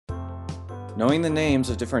Knowing the names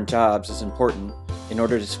of different jobs is important in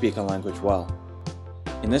order to speak a language well.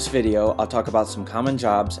 In this video, I'll talk about some common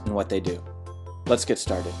jobs and what they do. Let's get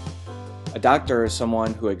started. A doctor is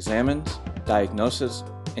someone who examines, diagnoses,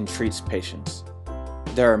 and treats patients.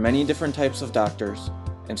 There are many different types of doctors,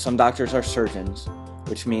 and some doctors are surgeons,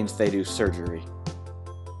 which means they do surgery.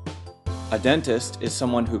 A dentist is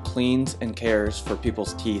someone who cleans and cares for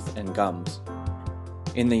people's teeth and gums.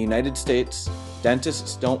 In the United States,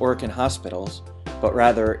 dentists don't work in hospitals, but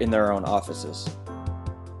rather in their own offices.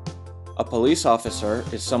 A police officer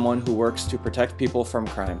is someone who works to protect people from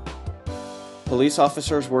crime. Police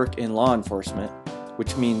officers work in law enforcement,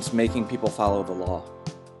 which means making people follow the law.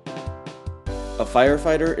 A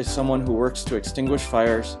firefighter is someone who works to extinguish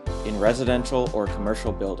fires in residential or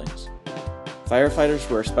commercial buildings. Firefighters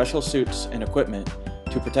wear special suits and equipment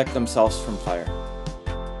to protect themselves from fire.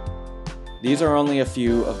 These are only a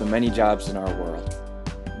few of the many jobs in our world.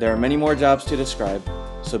 There are many more jobs to describe,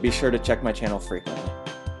 so be sure to check my channel frequently.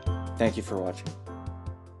 Thank you for watching.